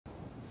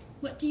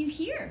What do you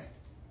hear?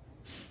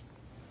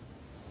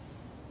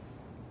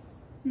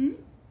 Hmm?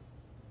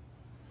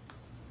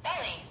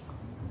 Belly.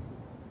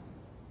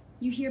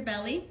 You hear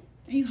belly?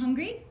 Are you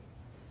hungry?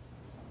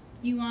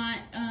 You want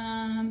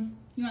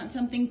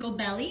something go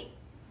belly?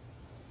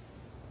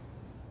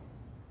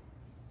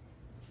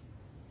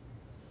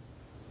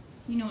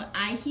 You know what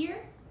I hear?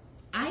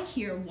 I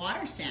hear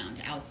water sound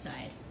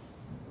outside.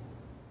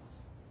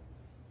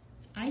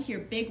 I hear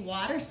big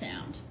water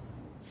sound.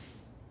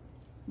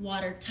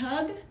 Water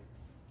tug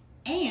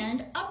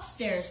and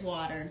upstairs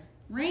water.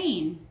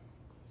 Rain.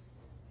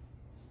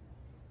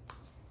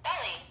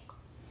 Belly.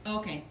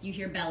 Okay, you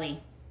hear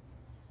belly.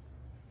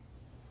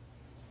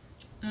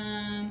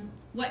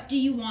 What do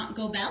you want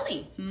go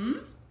belly?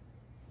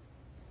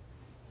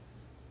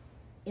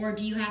 Or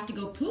do you have to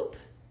go poop?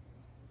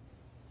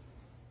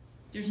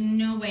 There's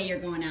no way you're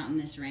going out in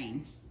this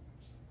rain.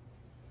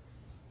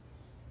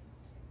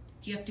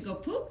 Do you have to go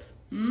poop?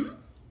 Belly.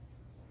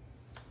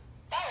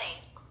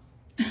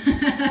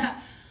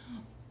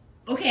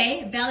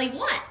 Okay, belly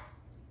what?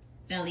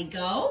 Belly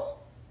go?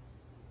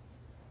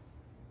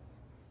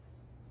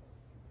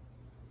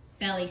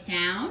 Belly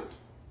sound?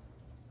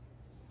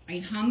 Are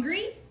you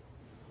hungry?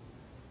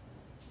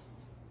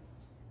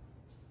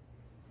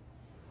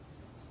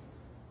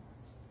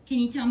 Can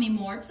you tell me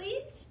more,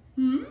 please?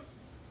 Belly.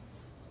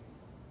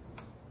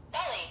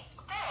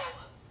 Oh.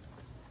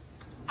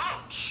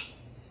 Ouch.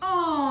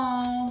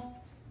 Oh.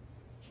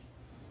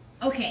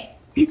 Okay,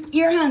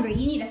 you're hungry.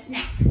 You need a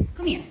snack.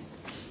 Come here.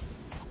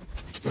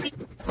 There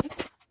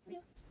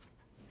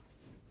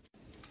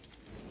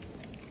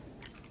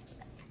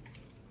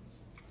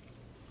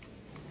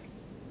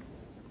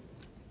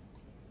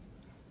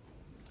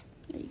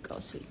you go,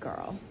 sweet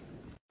girl.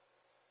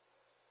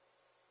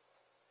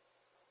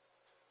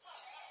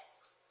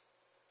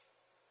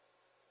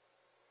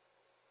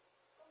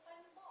 Go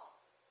find the ball.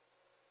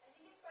 I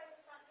think it's by the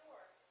front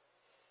door.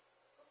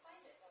 Go find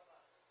it, Bubba.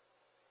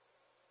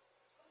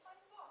 Go find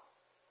the ball.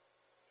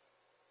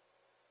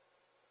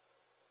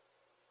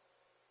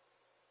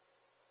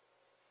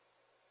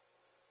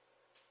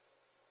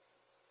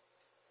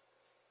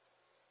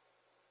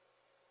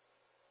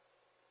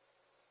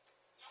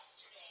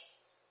 Yesterday.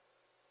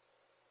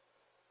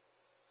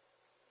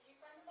 Did you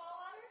find the ball,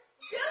 Otter?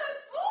 Good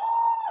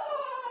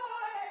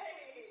boy!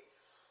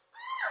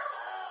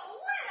 Oh,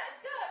 what a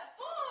good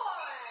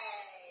boy!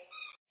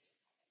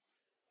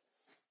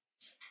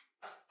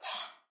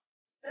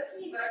 That's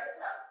me, Bert.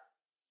 What's up?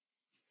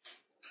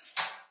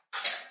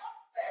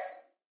 Upstairs.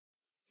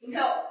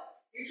 No,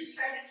 you're just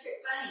trying to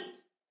trick Bunny.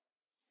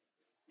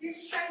 You're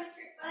just trying to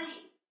trick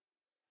Bunny.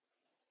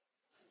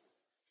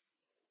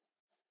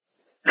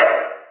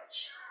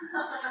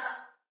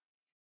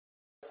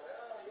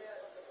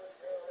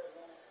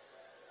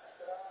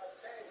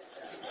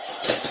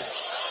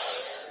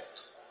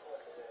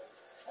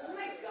 Oh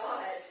my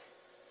God.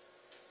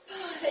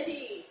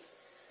 Buddy.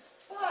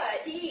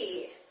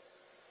 Buddy.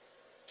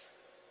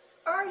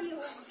 Are you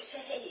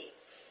okay?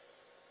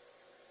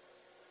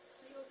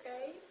 Are you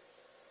okay?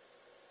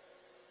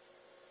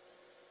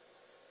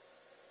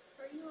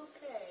 Are you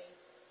okay?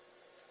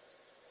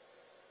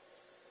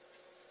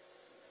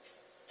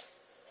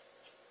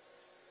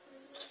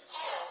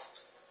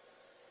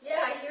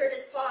 Yeah, he hurt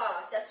his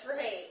paw. That's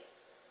right.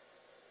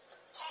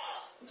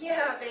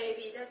 Yeah,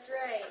 baby, that's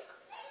right.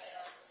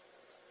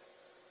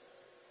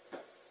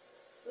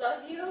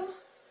 Love you?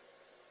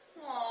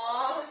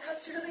 Aw,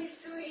 that's really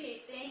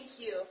sweet. Thank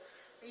you.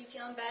 Are you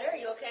feeling better? Are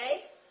you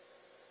okay?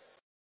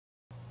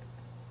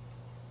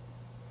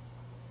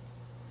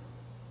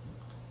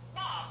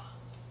 Mom,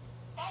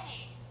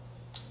 Bunny,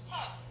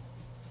 Tug.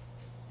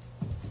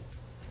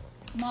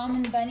 Mom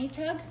and Bunny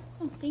tug?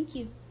 Oh, thank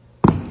you.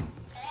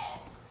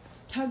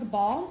 Tug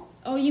ball?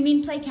 Oh, you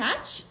mean play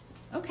catch?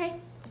 Okay.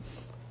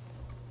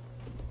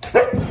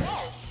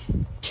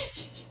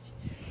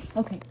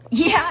 Okay.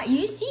 Yeah,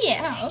 you see it,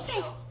 huh?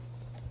 Okay.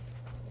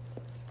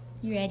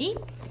 You ready?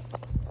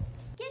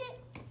 Get it.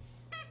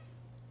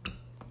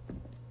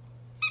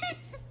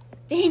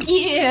 Thank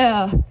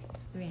you.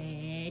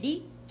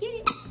 Ready? Get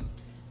it.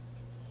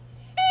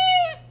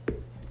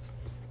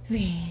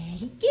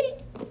 Ready? Get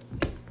it.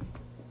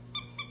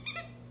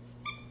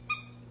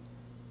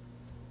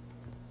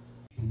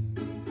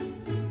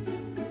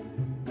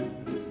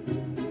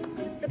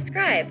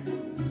 Subscribe.